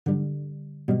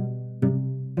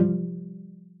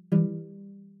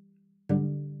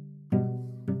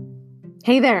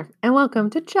Hey there, and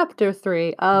welcome to Chapter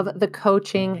 3 of The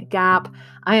Coaching Gap.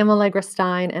 I am Allegra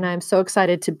Stein, and I'm so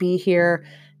excited to be here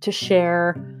to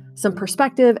share some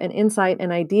perspective and insight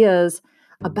and ideas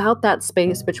about that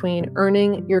space between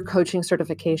earning your coaching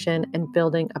certification and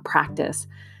building a practice.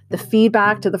 The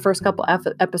feedback to the first couple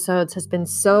episodes has been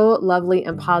so lovely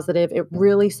and positive. It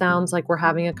really sounds like we're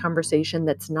having a conversation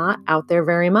that's not out there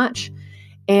very much.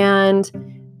 And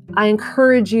I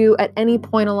encourage you at any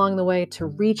point along the way to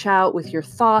reach out with your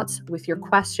thoughts, with your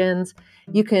questions.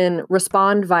 You can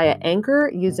respond via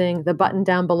Anchor using the button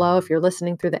down below if you're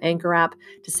listening through the Anchor app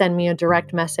to send me a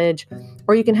direct message.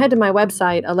 Or you can head to my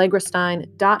website,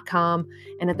 allegrastein.com,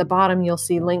 and at the bottom you'll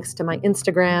see links to my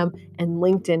Instagram and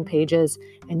LinkedIn pages,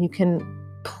 and you can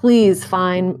please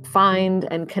find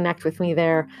and connect with me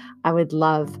there. I would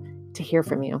love to hear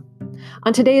from you.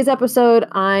 On today's episode,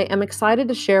 I am excited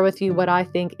to share with you what I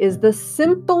think is the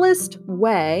simplest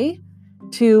way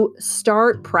to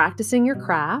start practicing your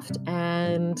craft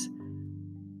and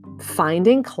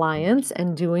finding clients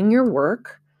and doing your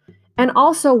work, and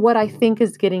also what I think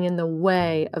is getting in the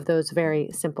way of those very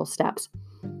simple steps.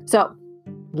 So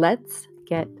let's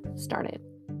get started.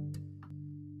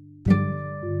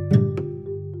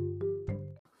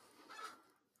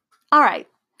 All right.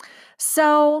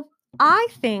 So I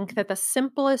think that the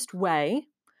simplest way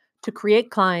to create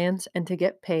clients and to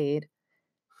get paid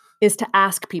is to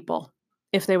ask people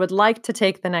if they would like to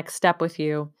take the next step with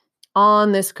you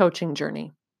on this coaching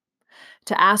journey.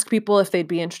 To ask people if they'd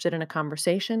be interested in a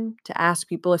conversation, to ask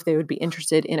people if they would be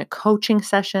interested in a coaching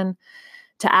session,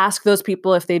 to ask those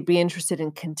people if they'd be interested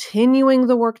in continuing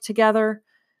the work together,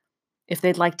 if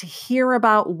they'd like to hear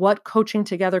about what coaching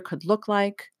together could look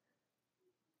like.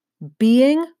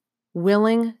 Being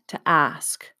willing to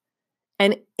ask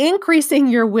and increasing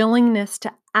your willingness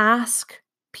to ask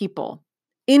people,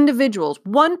 individuals,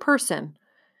 one person,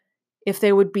 if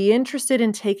they would be interested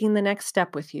in taking the next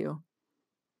step with you.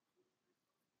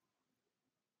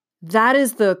 That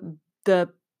is the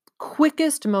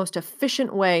quickest, most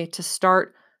efficient way to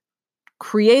start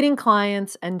creating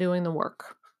clients and doing the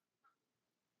work.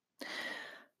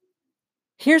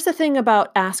 Here's the thing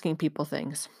about asking people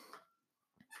things.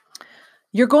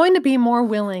 You're going to be more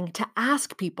willing to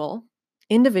ask people,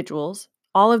 individuals,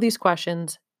 all of these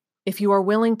questions if you are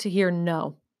willing to hear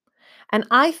no. And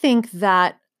I think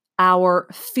that our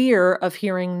fear of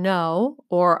hearing no,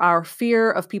 or our fear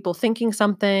of people thinking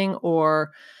something,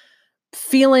 or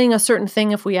feeling a certain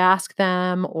thing if we ask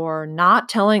them, or not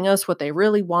telling us what they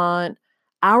really want,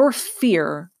 our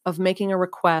fear of making a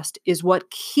request is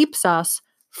what keeps us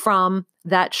from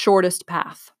that shortest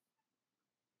path.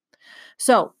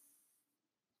 So,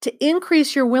 to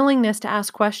increase your willingness to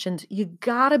ask questions, you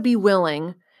gotta be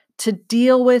willing to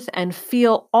deal with and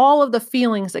feel all of the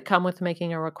feelings that come with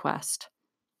making a request.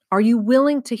 Are you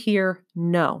willing to hear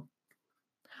no?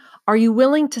 Are you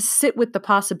willing to sit with the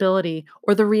possibility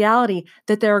or the reality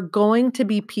that there are going to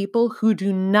be people who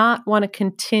do not want to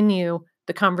continue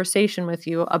the conversation with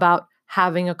you about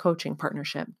having a coaching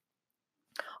partnership?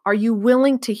 Are you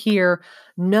willing to hear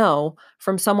no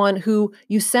from someone who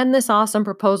you send this awesome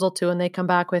proposal to and they come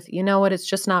back with, you know what, it's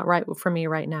just not right for me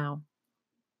right now?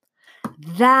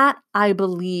 That, I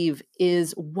believe,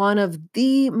 is one of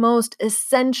the most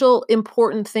essential,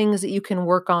 important things that you can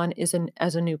work on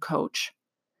as a new coach.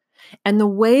 And the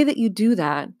way that you do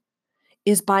that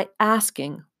is by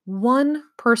asking one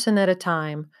person at a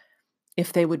time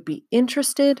if they would be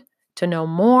interested to know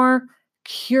more,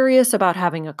 curious about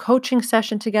having a coaching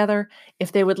session together,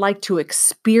 if they would like to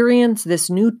experience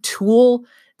this new tool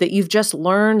that you've just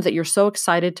learned that you're so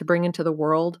excited to bring into the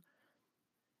world.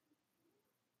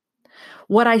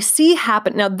 What I see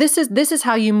happen now, this is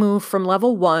how you move from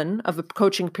level 1 of the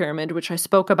coaching pyramid, which I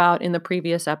spoke about in the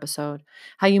previous episode.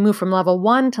 How you move from level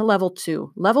 1 to level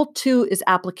 2. Level 2 is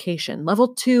application.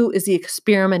 Level 2 is the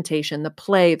experimentation, the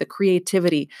play, the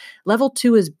creativity. Level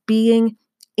 2 is being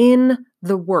in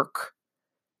the work.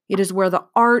 It is where the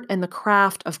art and the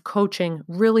craft of coaching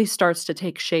really starts to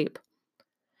take shape.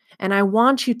 And I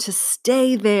want you to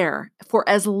stay there for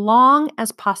as long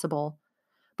as possible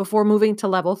before moving to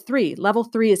level 3. Level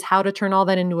 3 is how to turn all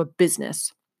that into a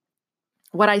business.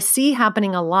 What I see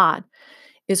happening a lot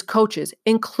is coaches,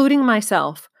 including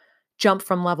myself, jump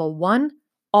from level 1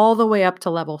 all the way up to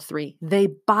level 3. They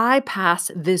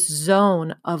bypass this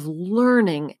zone of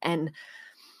learning and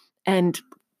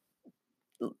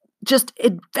just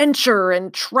adventure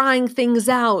and trying things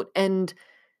out and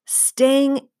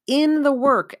staying in the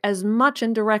work as much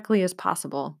and directly as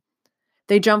possible.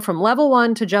 They jump from level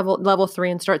 1 to level 3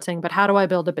 and start saying, but how do I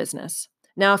build a business?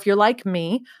 Now, if you're like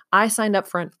me, I signed up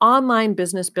for an online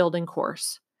business building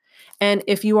course. And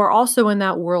if you are also in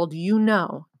that world, you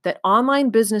know that online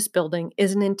business building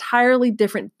is an entirely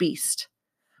different beast.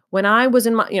 When I was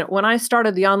in when I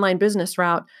started the online business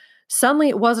route, suddenly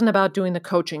it wasn't about doing the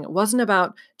coaching. It wasn't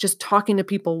about just talking to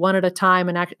people one at a time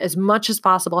and as much as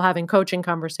possible having coaching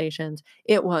conversations.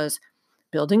 It was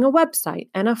building a website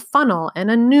and a funnel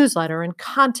and a newsletter and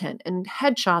content and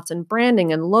headshots and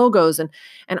branding and logos. And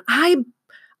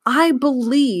I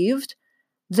believed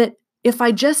that if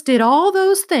I just did all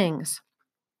those things,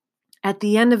 at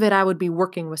the end of it, I would be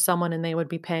working with someone and they would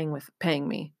be paying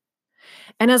me.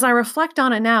 And as I reflect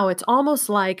on it now, it's almost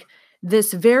like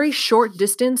this very short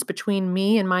distance between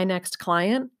me and my next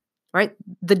client, right?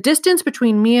 The distance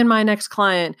between me and my next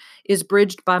client is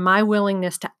bridged by my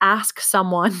willingness to ask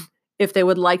someone if they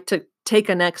would like to take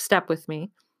a next step with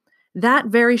me. That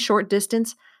very short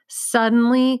distance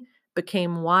suddenly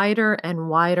became wider and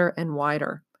wider and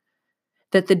wider.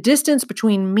 That the distance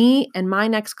between me and my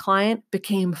next client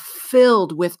became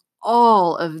filled with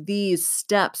all of these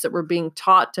steps that were being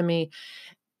taught to me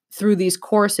through these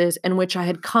courses, in which I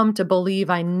had come to believe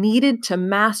I needed to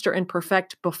master and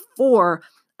perfect before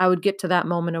I would get to that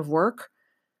moment of work.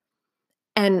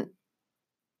 And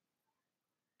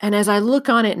as I look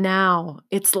on it now,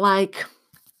 it's like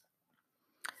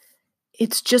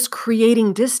it's just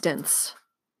creating distance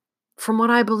from what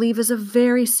I believe is a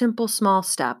very simple, small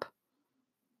step.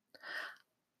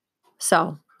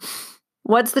 So,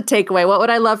 what's the takeaway? What would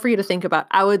I love for you to think about?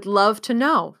 I would love to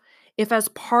know if, as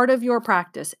part of your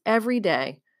practice every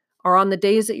day or on the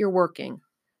days that you're working,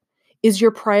 is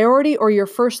your priority or your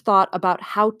first thought about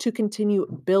how to continue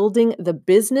building the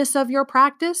business of your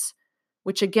practice,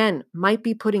 which again might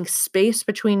be putting space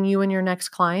between you and your next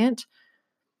client?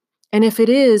 And if it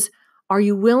is, are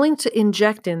you willing to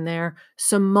inject in there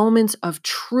some moments of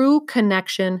true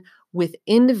connection with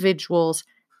individuals,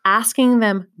 asking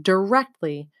them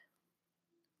directly,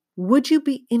 would you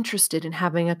be interested in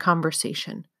having a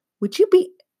conversation? Would you be,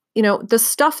 the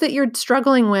stuff that you're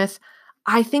struggling with,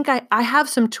 I think I have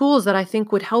some tools that I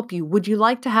think would help you. Would you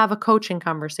like to have a coaching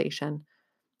conversation?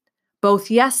 Both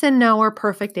yes and no are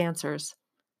perfect answers.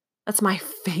 That's my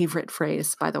favorite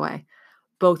phrase, by the way.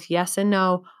 Both yes and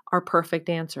no are perfect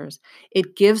answers.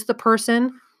 It gives the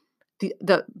person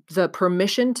the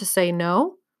permission to say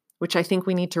no, which I think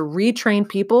we need to retrain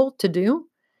people to do.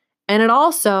 And it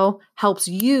also helps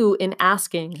you in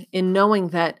asking, in knowing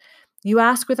that you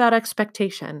ask without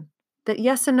expectation, that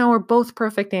yes and no are both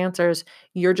perfect answers.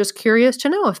 You're just curious to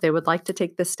know if they would like to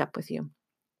take this step with you.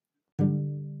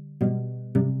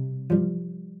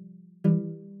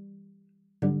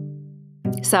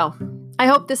 So, I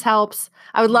hope this helps.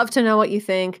 I would love to know what you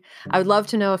think. I would love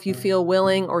to know if you feel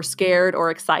willing or scared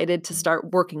or excited to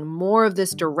start working more of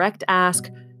this direct ask,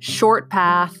 short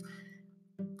path,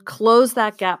 close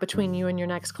that gap between you and your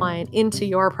next client into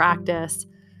your practice.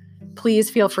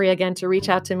 Please feel free again to reach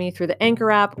out to me through the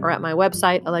Anchor app or at my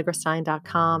website,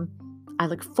 allegrastein.com. I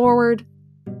look forward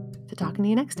to talking to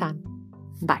you next time.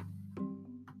 Bye.